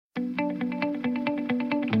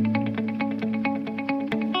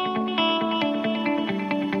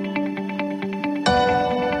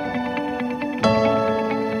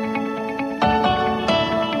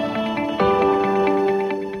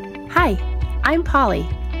I'm Polly.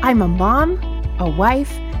 I'm a mom, a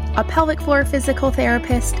wife, a pelvic floor physical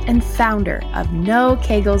therapist, and founder of No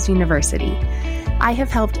Kegels University. I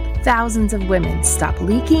have helped thousands of women stop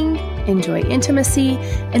leaking, enjoy intimacy,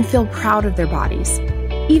 and feel proud of their bodies,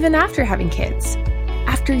 even after having kids.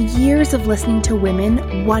 After years of listening to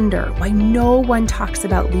women wonder why no one talks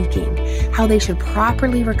about leaking, how they should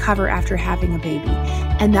properly recover after having a baby,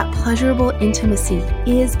 and that pleasurable intimacy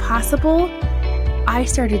is possible, I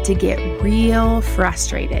started to get real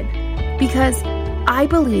frustrated because I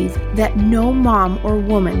believe that no mom or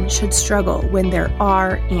woman should struggle when there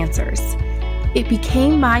are answers. It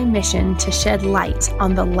became my mission to shed light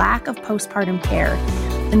on the lack of postpartum care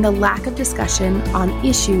and the lack of discussion on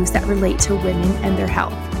issues that relate to women and their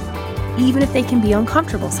health, even if they can be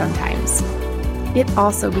uncomfortable sometimes. It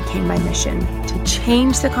also became my mission to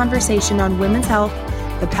change the conversation on women's health,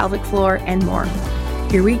 the pelvic floor, and more.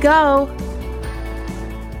 Here we go.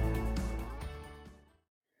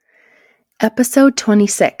 Episode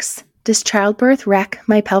 26, Does Childbirth Wreck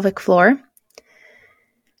My Pelvic Floor?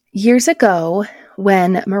 Years ago,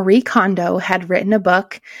 when Marie Kondo had written a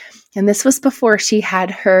book, and this was before she had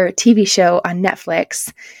her TV show on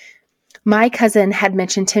Netflix, my cousin had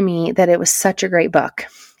mentioned to me that it was such a great book.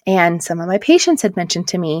 And some of my patients had mentioned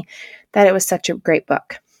to me that it was such a great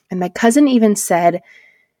book. And my cousin even said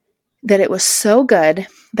that it was so good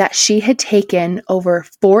that she had taken over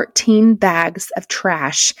 14 bags of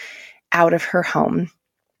trash out of her home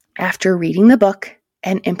after reading the book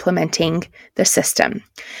and implementing the system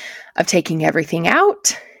of taking everything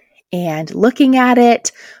out and looking at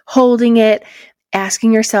it, holding it,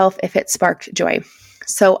 asking yourself if it sparked joy.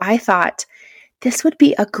 So I thought this would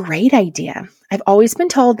be a great idea. I've always been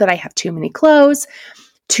told that I have too many clothes,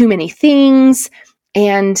 too many things,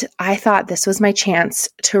 and I thought this was my chance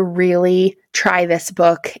to really try this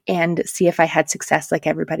book and see if I had success like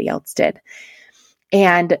everybody else did.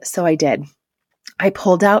 And so I did. I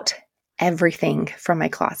pulled out everything from my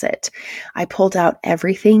closet. I pulled out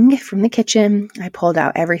everything from the kitchen. I pulled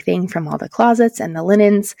out everything from all the closets and the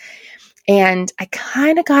linens. And I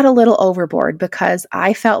kind of got a little overboard because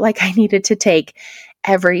I felt like I needed to take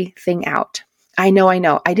everything out. I know.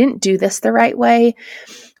 I didn't do this the right way,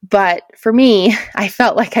 but for me, I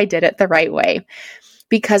felt like I did it the right way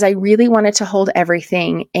because I really wanted to hold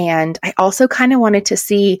everything. And I also kind of wanted to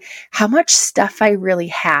see how much stuff I really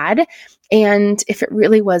had and if it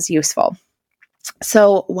really was useful.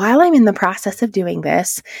 So while I'm in the process of doing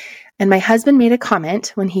this, and my husband made a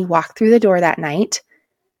comment when he walked through the door that night,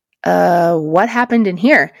 what happened in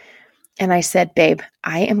here? And I said, babe,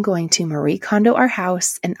 I am going to Marie Kondo our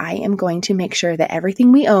house, and I am going to make sure that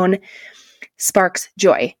everything we own sparks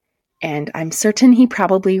joy. And I'm certain he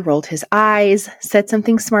probably rolled his eyes, said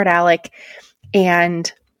something smart aleck,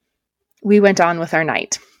 and we went on with our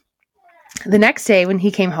night. The next day when he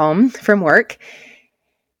came home from work,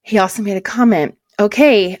 he also made a comment.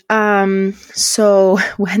 Okay, so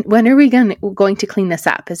when are we going to clean this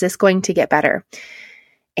up? Is this going to get better?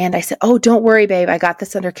 And I said, oh, don't worry, babe. I got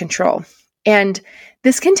this under control. And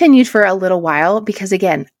this continued for a little while because,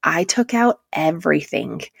 again, I took out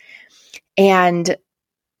everything. And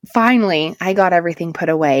finally, I got everything put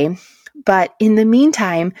away. But in the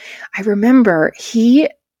meantime, I remember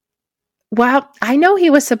I know he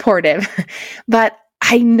was supportive, but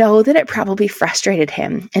I know that it probably frustrated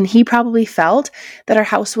him. And he probably felt that our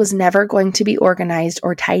house was never going to be organized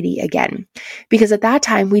or tidy again. Because at that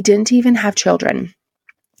time, we didn't even have children.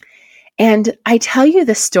 And I tell you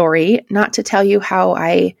this story, not to tell you how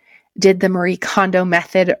I did the Marie Kondo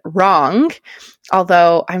method wrong,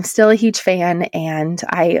 although I'm still a huge fan and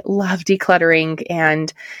I love decluttering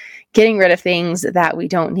and getting rid of things that we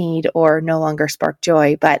don't need or no longer spark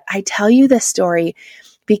joy. But I tell you this story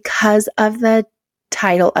because of the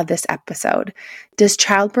title of this episode. Does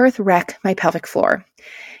childbirth wreck my pelvic floor?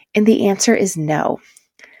 And the answer is no.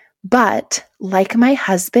 But like my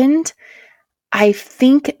husband, I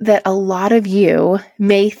think that a lot of you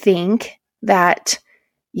may think that,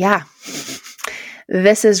 yeah,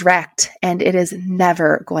 this is wrecked and it is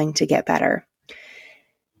never going to get better.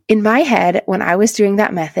 In my head, when I was doing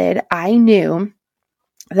that method, I knew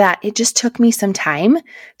that it just took me some time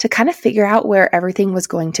to kind of figure out where everything was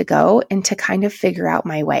going to go and to kind of figure out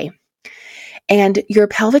my way. And your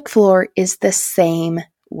pelvic floor is the same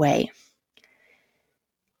way.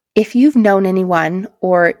 If you've known anyone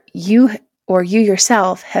or you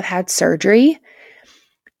yourself have had surgery,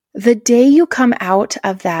 the day you come out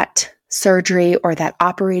of that surgery or that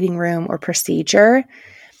operating room or procedure,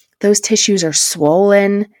 those tissues are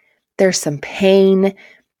swollen, there's some pain,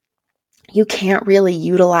 you can't really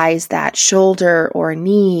utilize that shoulder or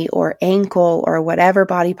knee or ankle or whatever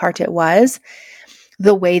body part it was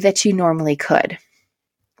the way that you normally could.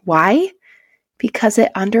 Why? Because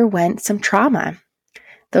it underwent some trauma.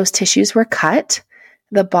 Those tissues were cut.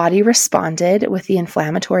 The body responded with the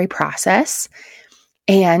inflammatory process.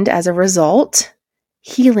 And as a result,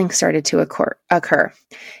 healing started to occur.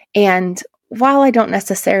 And while I don't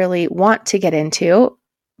necessarily want to get into,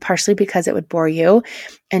 partially because it would bore you,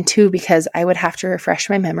 and two, because I would have to refresh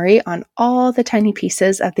my memory on all the tiny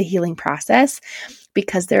pieces of the healing process,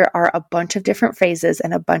 because there are a bunch of different phases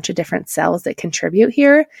and a bunch of different cells that contribute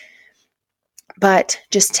here. But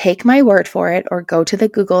just take my word for it, or go to the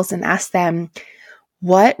Googles and ask them,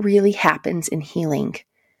 what really happens in healing?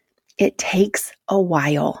 It takes a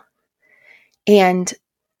while. And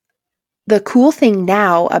the cool thing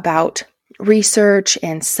now about research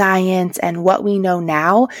and science and what we know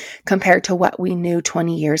now compared to what we knew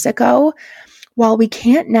 20 years ago, while we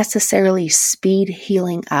can't necessarily speed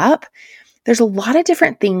healing up, there's a lot of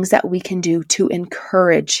different things that we can do to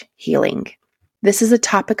encourage healing. This is a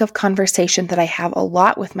topic of conversation that I have a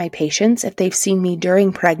lot with my patients if they've seen me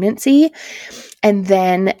during pregnancy, and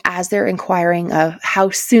then as they're inquiring of how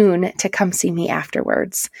soon to come see me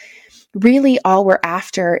afterwards. Really, all we're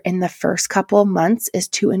after in the first couple months is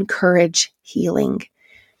to encourage healing.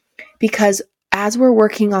 Because as we're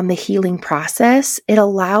working on the healing process, it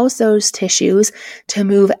allows those tissues to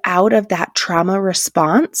move out of that trauma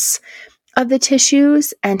response of the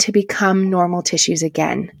tissues and to become normal tissues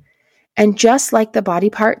again. And just like the body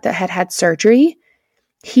part that had surgery,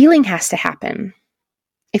 healing has to happen.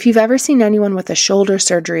 If you've ever seen anyone with a shoulder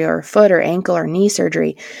surgery or a foot or ankle or knee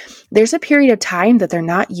surgery, there's a period of time that they're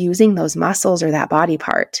not using those muscles or that body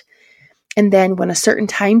part. And then when a certain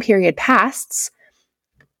time period passes,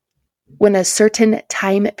 then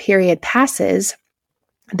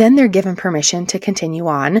they're given permission to continue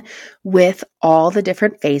on with all the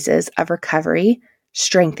different phases of recovery,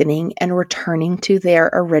 strengthening, and returning to their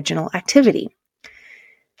original activity.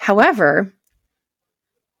 However,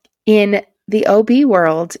 in the OB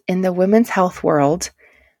world, in the women's health world,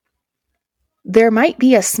 there might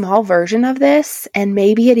be a small version of this, and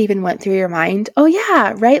maybe it even went through your mind, oh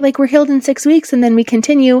yeah, right? Like we're healed in 6 weeks and then we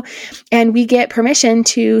continue and we get permission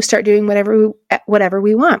to start doing whatever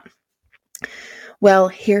we want. Well,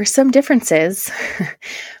 here's some differences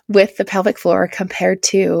with the pelvic floor compared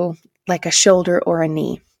to like a shoulder or a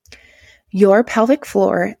knee. Your pelvic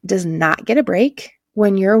floor does not get a break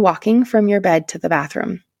when you're walking from your bed to the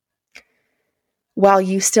bathroom. While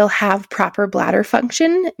you still have proper bladder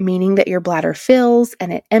function, meaning that your bladder fills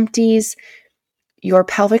and it empties, your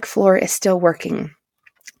pelvic floor is still working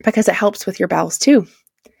because it helps with your bowels too.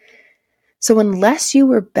 So unless you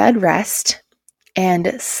were bed rest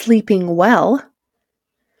and sleeping well,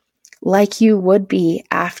 like you would be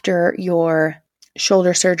after your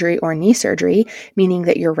shoulder surgery or knee surgery, meaning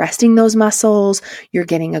that you're resting those muscles, you're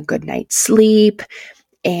getting a good night's sleep,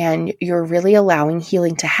 and you're really allowing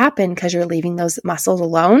healing to happen because you're leaving those muscles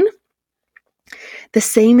alone, the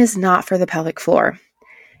same is not for the pelvic floor.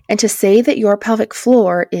 And to say that your pelvic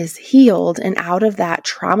floor is healed and out of that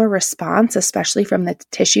trauma response, especially from the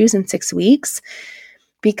tissues in 6 weeks,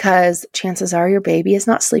 because chances are your baby is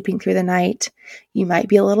not sleeping through the night. You might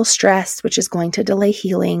be a little stressed, which is going to delay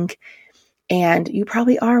healing. And you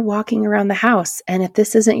probably are walking around the house. And if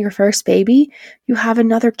this isn't your first baby, you have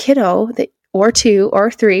another kiddo or 2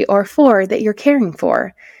 or 3 or 4 that you're caring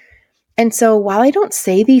for. And so while I don't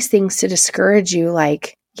say these things to discourage you,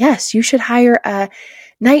 like, yes, you should hire a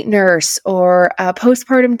night nurse or a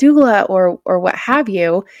postpartum doula or what have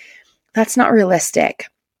you, that's not realistic.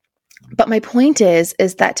 But my point is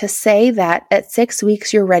that to say that at 6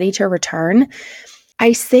 weeks you're ready to return,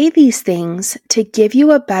 I say these things to give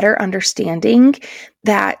you a better understanding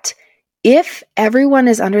that if everyone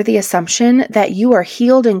is under the assumption that you are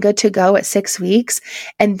healed and good to go at 6 weeks,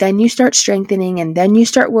 and then you start strengthening, and then you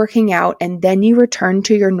start working out, and then you return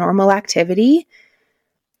to your normal activity,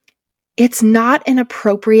 it's not an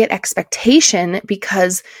appropriate expectation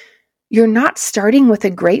because you're not starting with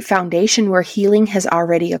a great foundation where healing has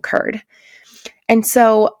already occurred. And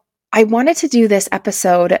so I wanted to do this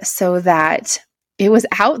episode so that it was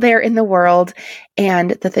out there in the world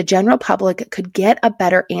and that the general public could get a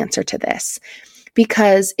better answer to this.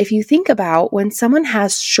 Because if you think about when someone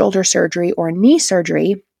has shoulder surgery or knee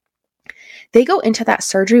surgery, they go into that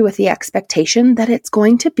surgery with the expectation that it's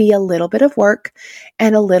going to be a little bit of work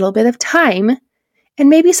and a little bit of time and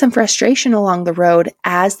maybe some frustration along the road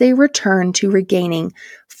as they return to regaining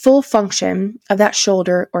full function of that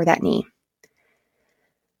shoulder or that knee.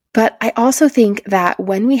 But I also think that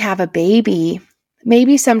when we have a baby,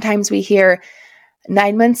 Maybe sometimes we hear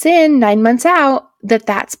 9 months in, 9 months out,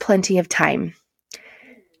 that's plenty of time.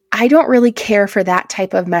 I don't really care for that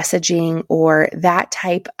type of messaging or that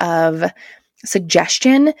type of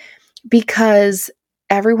suggestion because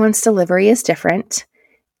everyone's delivery is different.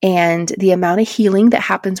 And the amount of healing that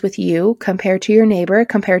happens with you compared to your neighbor,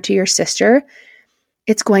 compared to your sister,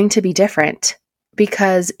 it's going to be different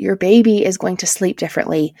because your baby is going to sleep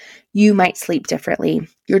differently. You might sleep differently.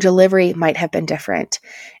 Your delivery might have been different.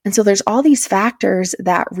 And so there's all these factors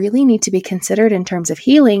that really need to be considered in terms of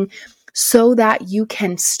healing so that you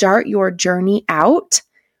can start your journey out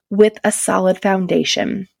with a solid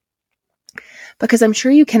foundation. Because I'm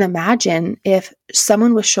sure you can imagine if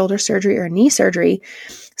someone with shoulder surgery or knee surgery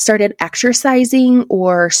started exercising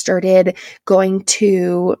or started going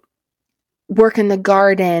to work in the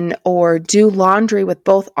garden or do laundry with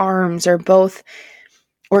both arms or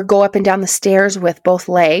go up and down the stairs with both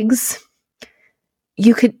legs,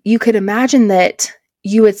 you could imagine that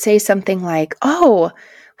you would say something like, oh,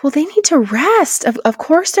 well, they need to rest. Of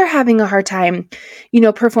course they're having a hard time,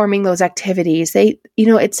 performing those activities.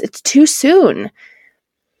 It's too soon.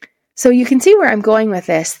 So you can see where I'm going with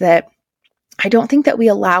this, that I don't think that we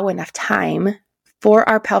allow enough time for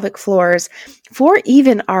our pelvic floors, for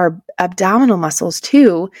even our abdominal muscles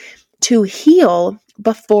too, to heal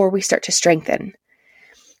before we start to strengthen.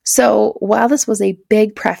 So while this was a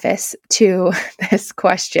big preface to this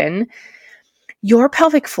question, your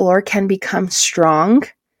pelvic floor can become strong,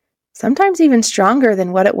 sometimes even stronger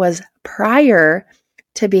than what it was prior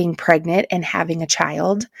to being pregnant and having a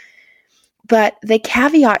child. But the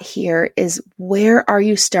caveat here is, where are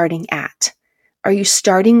you starting at? Are you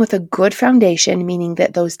starting with a good foundation, meaning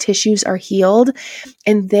that those tissues are healed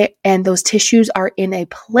and those tissues are in a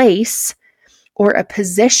place or a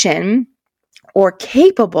position or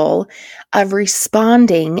capable of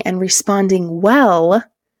responding and responding well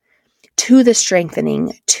to the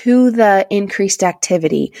strengthening, to the increased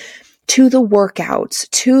activity, to the workouts,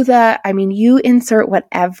 you insert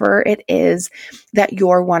whatever it is that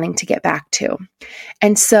you're wanting to get back to.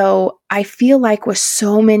 And so I feel like with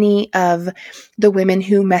so many of the women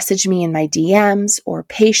who message me in my DMs or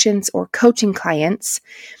patients or coaching clients,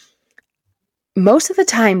 most of the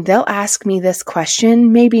time they'll ask me this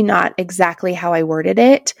question, maybe not exactly how I worded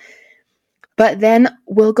it, but then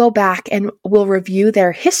we'll go back and we'll review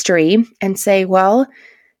their history and say, well,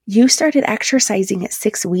 you started exercising at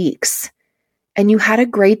 6 weeks and you had a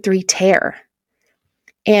grade 3 tear.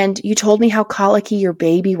 And you told me how colicky your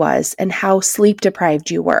baby was and how sleep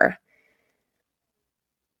deprived you were.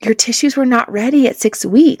 Your tissues were not ready at 6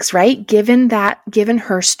 weeks, right? Given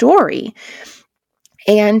her story.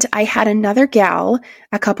 And I had another gal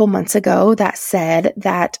a couple months ago that said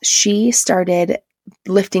that she started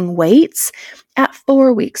lifting weights at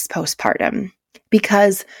 4 weeks postpartum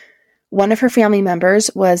because one of her family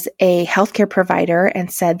members was a healthcare provider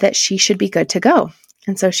and said that she should be good to go.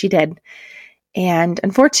 And so she did. And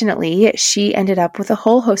unfortunately, she ended up with a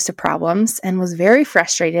whole host of problems and was very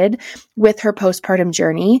frustrated with her postpartum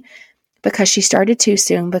journey because she started too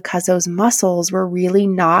soon, because those muscles were really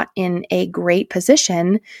not in a great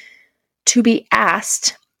position to be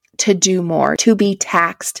asked to do more, to be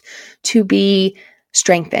taxed, to be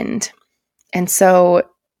strengthened. And so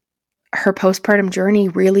her postpartum journey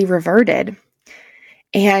really reverted.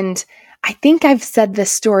 And I think I've said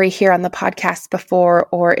this story here on the podcast before,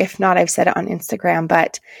 or if not, I've said it on Instagram,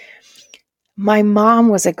 but my mom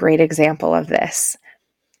was a great example of this.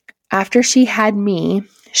 After she had me,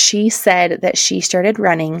 she said that she started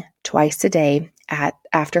running twice a day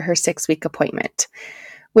after her 6-week appointment,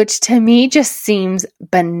 which to me just seems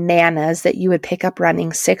bananas that you would pick up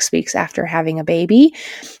running 6 weeks after having a baby.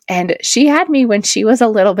 And she had me when she was a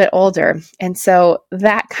little bit older. And so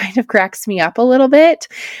that kind of cracks me up a little bit.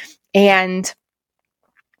 But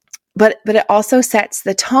it also sets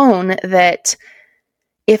the tone that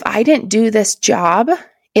if I didn't do this job,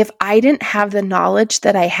 if I didn't have the knowledge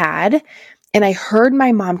that I had, and I heard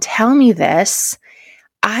my mom tell me this,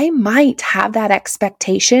 I might have that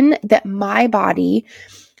expectation that my body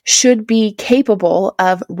should be capable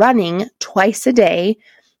of running twice a day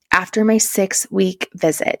after my 6-week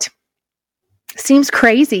visit. Seems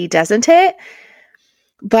crazy, doesn't it?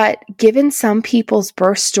 But given some people's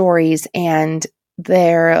birth stories and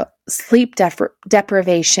their sleep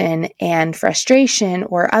deprivation and frustration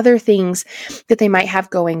or other things that they might have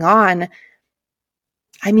going on,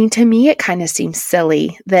 I mean, to me, it kind of seems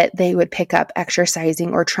silly that they would pick up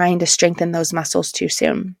exercising or trying to strengthen those muscles too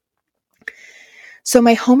soon. So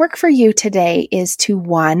my homework for you today is to,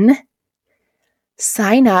 1,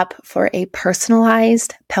 sign up for a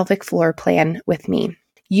personalized pelvic floor plan with me.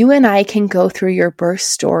 You and I can go through your birth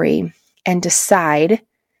story and decide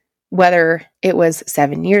whether it was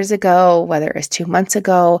 7 years ago, whether it was 2 months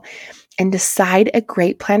ago, and decide a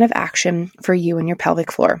great plan of action for you and your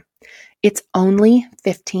pelvic floor. It's only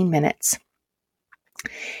 15 minutes.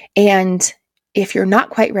 And if you're not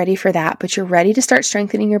quite ready for that, but you're ready to start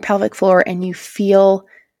strengthening your pelvic floor and you feel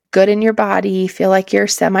good in your body, feel like you're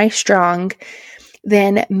semi-strong,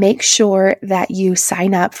 then make sure that you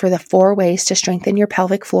sign up for the 4 ways to strengthen your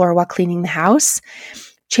pelvic floor while cleaning the house.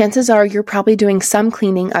 Chances are you're probably doing some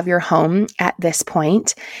cleaning of your home at this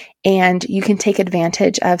point, and you can take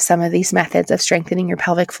advantage of some of these methods of strengthening your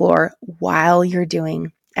pelvic floor while you're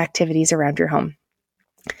doing activities around your home.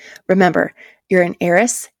 Remember, you're an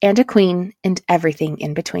heiress and a queen and everything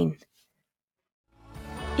in between.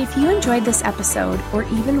 If you enjoyed this episode or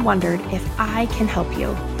even wondered if I can help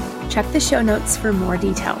you, check the show notes for more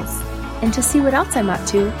details. And to see what else I'm up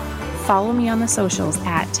to, follow me on the socials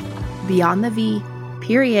at BeyondTheV,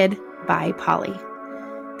 by Polly.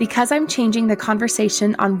 Because I'm changing the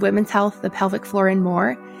conversation on women's health, the pelvic floor, and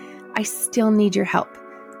more, I still need your help.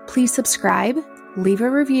 Please subscribe, leave a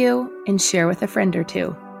review, and share with a friend or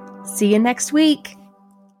two. See you next week.